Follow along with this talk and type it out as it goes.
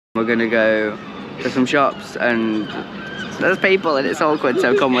We're gonna go to some shops and there's people and it's awkward,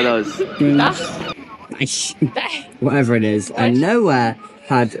 so come with us. Whatever it is. And nowhere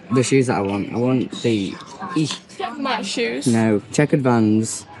had the shoes that I want. I want the... My shoes. No, checkered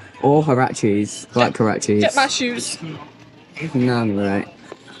Vans or Harachis, black Harachis. Get my shoes. No, I'm right.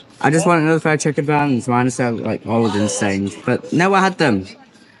 I just want another pair of checkered Vans. Mine are so like old and stained, but no, I had them.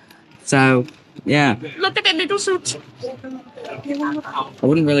 So, yeah. Look at that little suit. I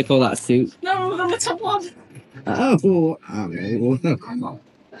wouldn't really call that a suit. No, the little one. Oh,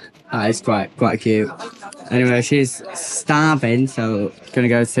 that is quite cute. Anyway, she's starving, so gonna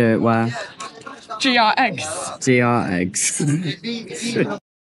go to where? GR eggs. GR eggs.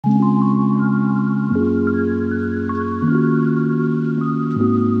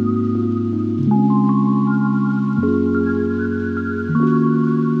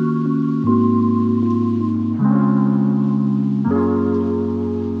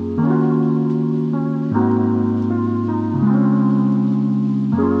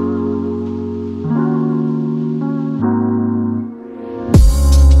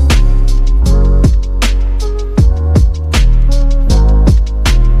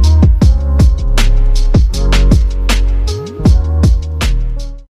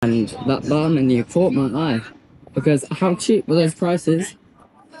 And that bar menu caught my eye because how cheap were those prices?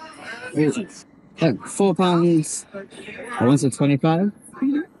 Like £4, I want to say 25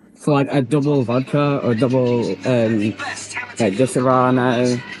 for like a double vodka or double like just a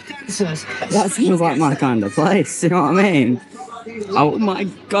Rano. That seems like my kind of place, you know what I mean? Oh my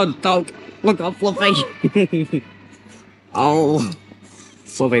god, dog, look how fluffy. Oh,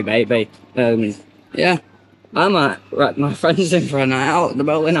 fluffy baby. Yeah. I might wrap my friends in for a night out at the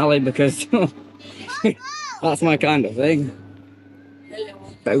bowling alley because that's my kind of thing.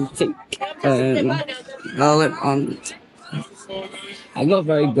 Boutique. I'm not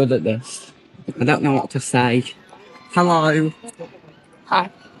very good at this. I don't know what to say. Hello. Hi.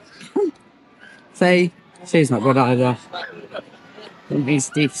 See? She's not good either. What is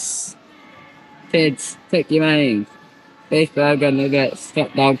this? Kids, pick your main. Beef burger, nuggets,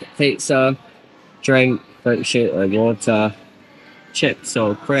 hot dog, pizza, drink, fruit shoot or water, chips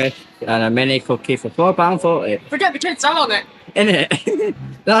or crisp, and a mini cookie for £4.40. Forget the kids, I'm on it. Innit?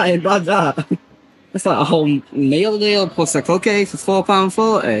 That ain't bad, that. That's like a whole meal deal plus a cookie for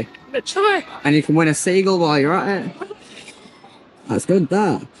 £4.40. Literally. And you can win a seagull while you're at it. That's good,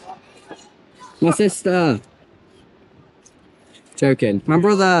 that. My sister. Joking. My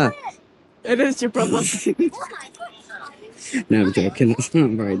brother. It is your brother. No, I'm joking. That's not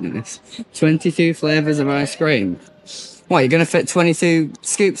very nice. 22 flavours of ice cream. What, you're going to fit 22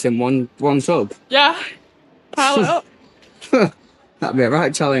 scoops in one tub? Yeah. Pile it up. That'd be a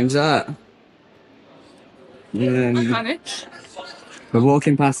right challenge, that. Manage. We're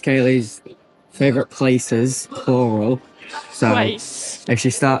walking past Kaylee's favourite places, plural. So, Place. if she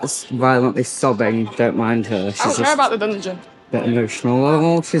starts violently sobbing, don't mind her. She's I don't care about the dungeon. a bit emotional.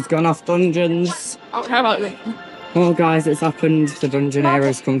 Oh, she's gone off dungeons. I don't care about it. Oh, guys, it's happened. The dungeon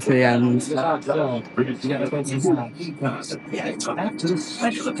era's come to the end.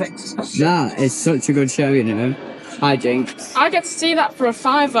 That is such a good show, you know. Hi, Jinx. I get to see that for a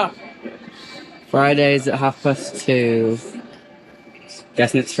 £5. Fridays at 2:30.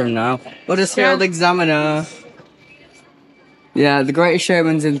 Guessing it's from now. Huddersfield Examiner. Yeah, the Greatest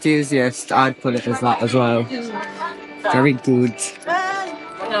Showman's Enthusiast. I'd put it as that as well. Very good.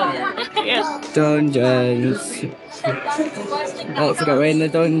 Dungeons. Let's go in the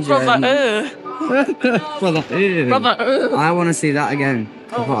dungeon. Brother, Brother, I want to see that again.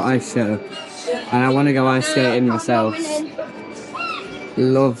 What ice show. And I want to go ice skating myself.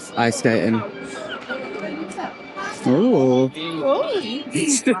 Love ice skating. Ooh.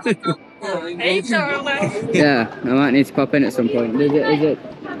 Yeah, I might need to pop in at some point. Is it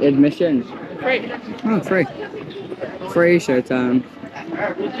admission? Free. Oh, free. Free showtime.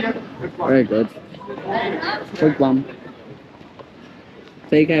 Very good. Big one.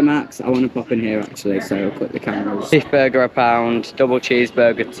 TK Maxx, I want to pop in here actually, so I'll click the cameras. Beef burger £1, double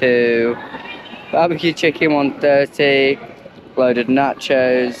cheeseburger 2, barbecue chicken 130, loaded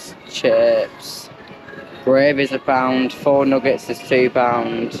nachos, chips, gravy's £1, 4 nuggets is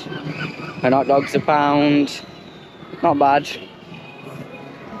 £2, and hot dogs £1. Not bad.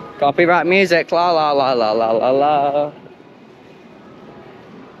 Copyright music, la la la la la la la.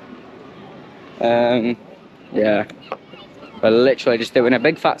 Yeah. We're literally just doing a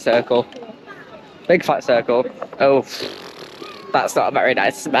big fat circle. Big fat circle. Oh, that's not a very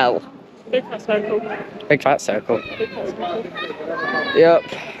nice smell. Big fat circle. Big fat circle. Big fat circle. Yep.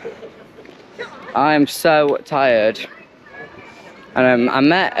 I'm so tired. And I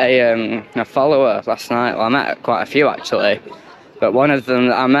met a follower last night. Well, I met quite a few actually, but one of them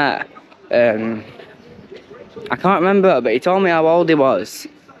that I met, I can't remember, but he told me how old he was.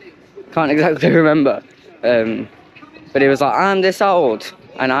 Can't exactly remember. But he was like, I'm this old,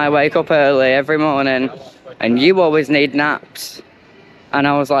 and I wake up early every morning, and you always need naps. And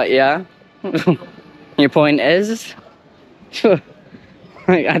I was like, yeah. Your point is?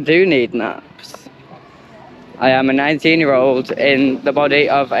 I do need naps. I am a 19-year-old in the body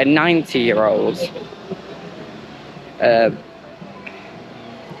of a 90-year-old. It's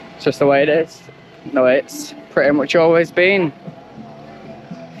just the way it is. The way it's pretty much always been.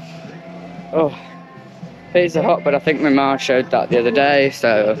 Oh, pizza hot, but I think my ma showed that the other day,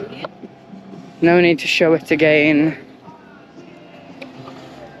 so no need to show it again.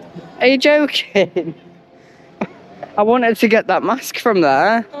 Are you joking? I wanted to get that mask from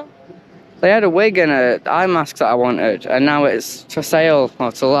there. They had a wig and an eye mask that I wanted, and now it's for sale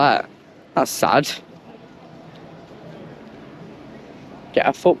or to let. That's sad. Get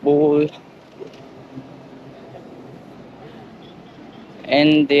a football.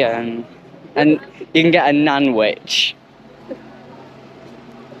 Indian. And you can get a nanwich.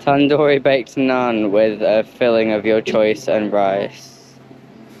 Tandoori baked naan with a filling of your choice and rice.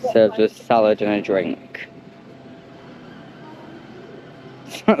 Served with salad and a drink.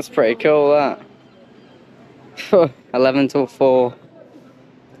 That's pretty cool, that. 11 till 4.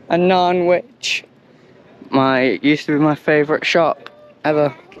 A nanwich. Used to be my favourite shop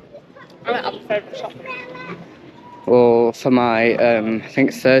ever. I don't have a favourite shop. Well, for my, I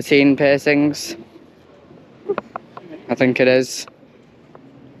think 13 piercings. I think it is.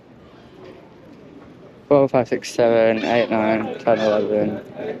 4, 5, 6, 7, 8, 9, 10,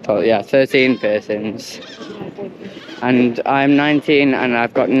 11, 12, yeah, 13 piercings. And I'm 19 and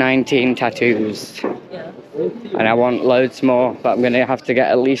I've got 19 tattoos. And I want loads more, but I'm going to have to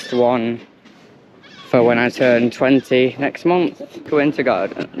get at least one for when I turn 20 next month. Winter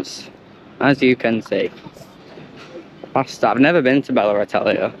Gardens, as you can see. Pasta. I've never been to Bella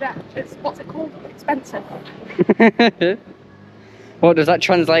Italia. Yeah, it's, what's it called? Expensive. What does that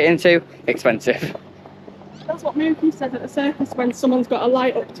translate into? Expensive. That's what Mookie says at the circus when someone's got a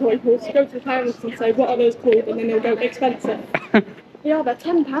light up toy. He'll go to the parents and say, what are those called? And then they'll go, expensive. Yeah, they're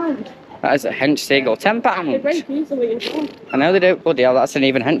 £10. That is a hench seagull. £10. They break easily as well. I know they do. Bloody hell, that's an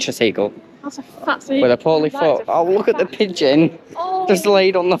even hencher seagull. That's a fat seagull. With a poorly foot. Oh, look at the pigeon. Oh, Just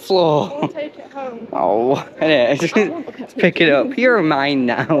laid on the floor. I'll take it home. Oh, innit? Pick it up. You're mine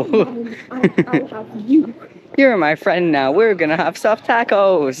now. I'll have you. You're my friend now. We're gonna have soft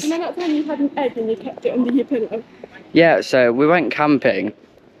tacos. And then that time you had an egg and you kept it under your pillow. Yeah, so we went camping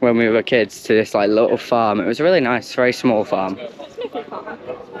when we were kids to this like little farm. It was a really nice, very small farm. Smithy farm.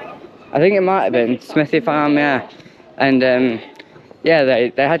 I think it might have been Smithy Farm, yeah. And yeah,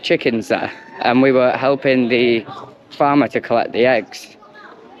 they had chickens there, and we were helping the farmer to collect the eggs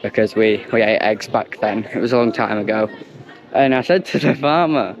because we ate eggs back then. It was a long time ago. And I said to the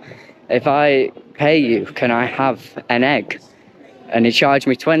farmer, if I pay you, can I have an egg? And he charged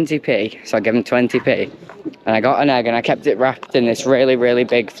me 20p, so I gave him 20p. And I got an egg and I kept it wrapped in this really, really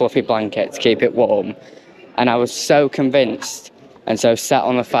big fluffy blanket to keep it warm. And I was so convinced and so set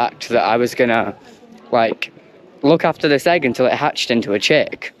on the fact that I was gonna, like, look after this egg until it hatched into a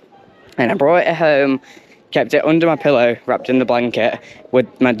chick. And I brought it home, kept it under my pillow, wrapped in the blanket, with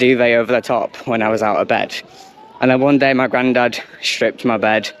my duvet over the top when I was out of bed. And then one day my granddad stripped my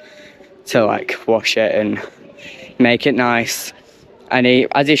bed to, like, wash it and make it nice. And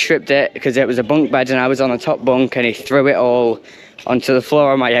as he stripped it, because it was a bunk bed and I was on the top bunk, and he threw it all onto the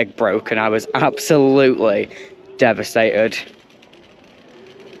floor and my egg broke, and I was absolutely devastated.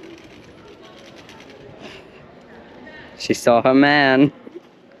 She saw her man.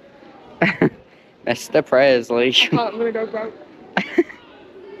 Mr. Presley. I'm gonna go broke.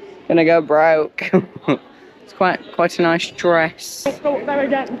 Gonna go broke. It's quite a nice dress. Let's go up there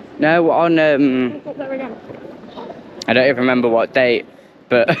again. No, on Let's go up there again. I don't even remember what date,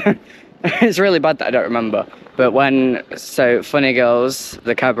 but it's really bad that I don't remember. But so Funny Girls,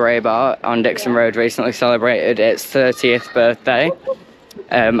 the cabaret bar on Dixon Road, recently celebrated its 30th birthday,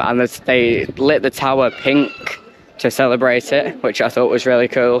 and they lit the tower pink to celebrate it, which I thought was really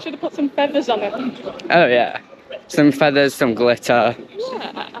cool. Should have put some feathers on it. Oh yeah, some feathers, some glitter.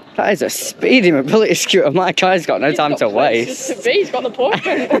 Yeah. That is a speedy mobility scooter. My guy's got no time to waste. To be. He's got the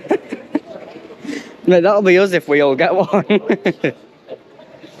portrait. Mate, that'll be us if we all get one.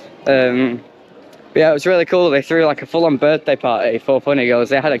 Yeah, it was really cool. They threw like a full-on birthday party for Funny Girls.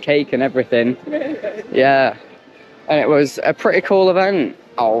 They had a cake and everything. Really? Yeah, and it was a pretty cool event.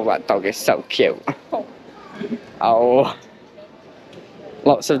 Oh, that dog is so cute. Oh.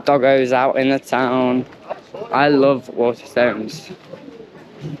 Lots of doggos out in the town. I love Waterstones.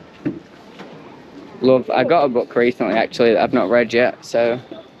 I got a book recently actually that I've not read yet, so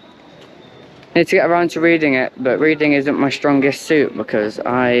I need to get around to reading it, but reading isn't my strongest suit because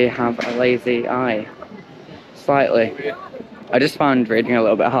I have a lazy eye. Slightly. I just found reading a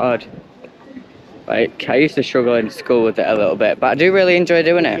little bit hard. Like, I used to struggle in school with it a little bit, but I do really enjoy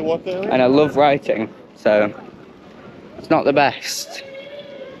doing it. And I love writing, so it's not the best.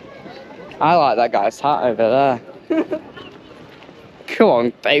 I like that guy's hat over there. Come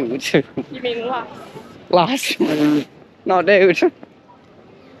on, dude. You mean lass? Lass. Not dude.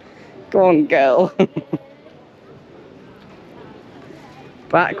 Go on, girl.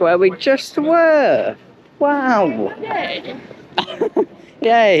 Back where we just were. Wow. Yay.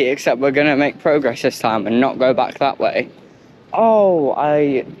 Yay, except we're gonna make progress this time and not go back that way. Oh,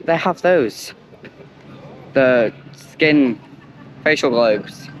 they have those. The skin facial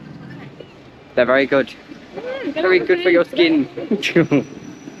globes. They're very good. Very good for your skin.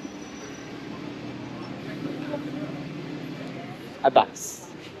 A bus.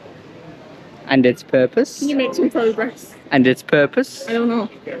 And its purpose. You make some progress. And its purpose. I don't know.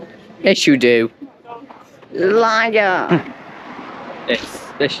 Yes, you do. Liar.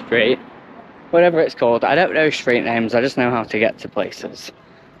 This street, whatever it's called, I don't know street names. I just know how to get to places.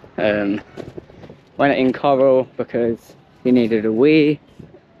 Went in Coral because he needed a wee,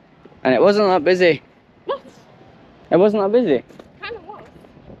 and it wasn't that busy. What? It wasn't that busy. Kind of was.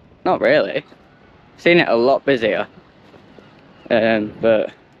 Not really. Seen it a lot busier.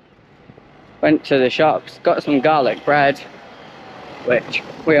 But went to the shops, got some garlic bread, which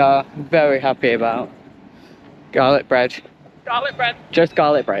we are very happy about. Garlic bread. Garlic bread. Just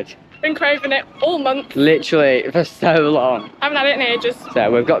garlic bread. Been craving it all month. Literally for so long. Haven't had it in ages.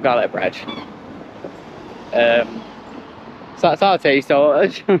 So we've got garlic bread. So that's our tea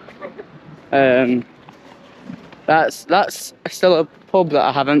sorted. That's still a pub that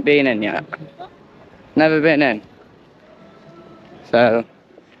I haven't been in yet. Never been in. So,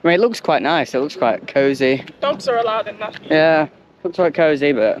 I mean, it looks quite nice. It looks quite cozy. Dogs are allowed in there. Yeah, looks quite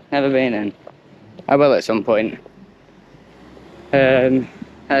cozy, but never been in. I will at some point.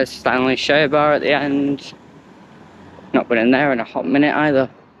 There's Stanley's Shea Bar at the end. Not been in there in a hot minute either.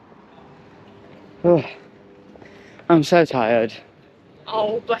 Oh, I'm so tired.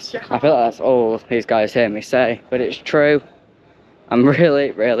 Oh, bless your I heart. feel like that's all these guys hear me say, but it's true. I'm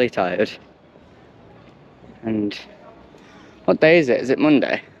really, really tired. And what day is it? Is it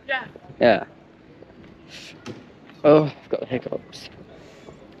Monday? Yeah. Yeah. Oh, I've got the hiccups.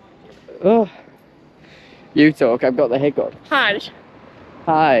 Oh. You talk, I've got the hiccups. Hi.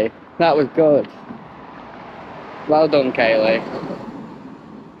 Hi, that was good. Well done, Kaylee.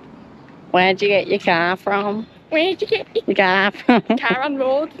 Where'd you get your car from? Where'd you get Your car from? car on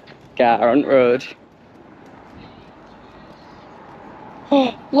road? Car on road.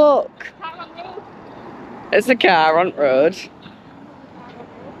 Oh, look! Car on road. It's a car on road.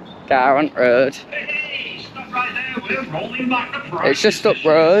 Car on road. Hey, stop right there, we're rolling back the price. It's just up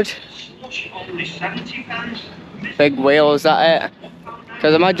road. Only 70 pence. Big wheels at it.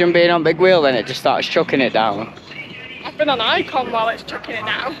 Because imagine being on big wheel, then it just starts chucking it down. I've been on Icon while it's chucking it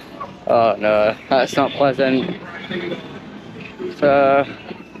down. Oh no, that's not pleasant. So,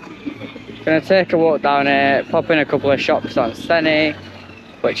 gonna take a walk down here, pop in a couple of shops on Stenny,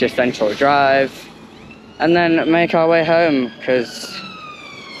 which is Central Drive, and then make our way home, because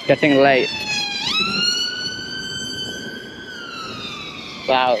it's getting late.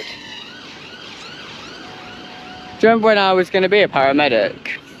 Loud. Do you remember when I was going to be a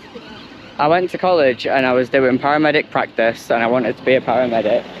paramedic? I went to college and I was doing paramedic practice and I wanted to be a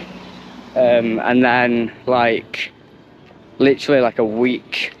paramedic. And then, like, literally like a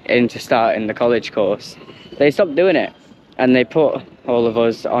week into starting the college course, they stopped doing it. And they put all of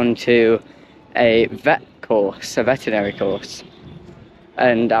us onto a vet course, a veterinary course.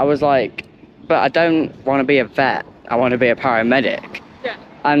 And I was like, but I don't want to be a vet, I want to be a paramedic. Yeah.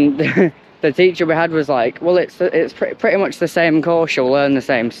 And the teacher we had was like, well, it's pretty much the same course, you'll learn the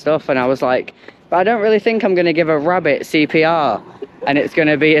same stuff. And I was like, but I don't really think I'm going to give a rabbit CPR and it's going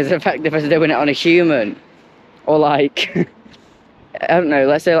to be as effective as doing it on a human. Or like, I don't know,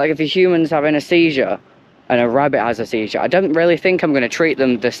 let's say like if a human's having a seizure and a rabbit has a seizure, I don't really think I'm going to treat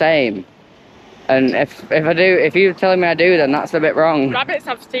them the same. And if I do, if you're telling me I do, then that's a bit wrong. Rabbits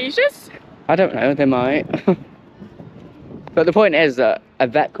have seizures? I don't know, they might. But the point is that a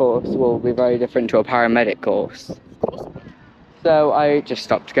vet course will be very different to a paramedic course. So I just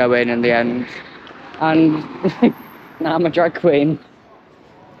stopped going in the end. And now I'm a drag queen.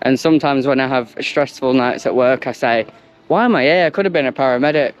 And sometimes when I have stressful nights at work, I say, Why am I here? I could have been a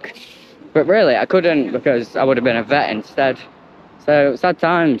paramedic. But really, I couldn't because I would have been a vet instead. So, sad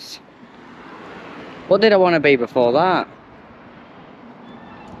times. What did I want to be before that?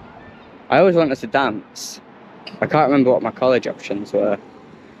 I always wanted to dance. I can't remember what my college options were.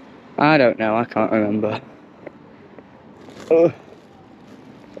 I don't know, I can't remember. Oh.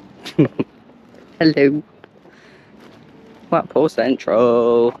 Hello. Blackpool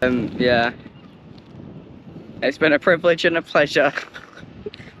Central. Yeah. It's been a privilege and a pleasure.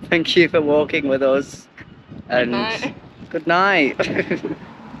 Thank you for walking with us. And good night.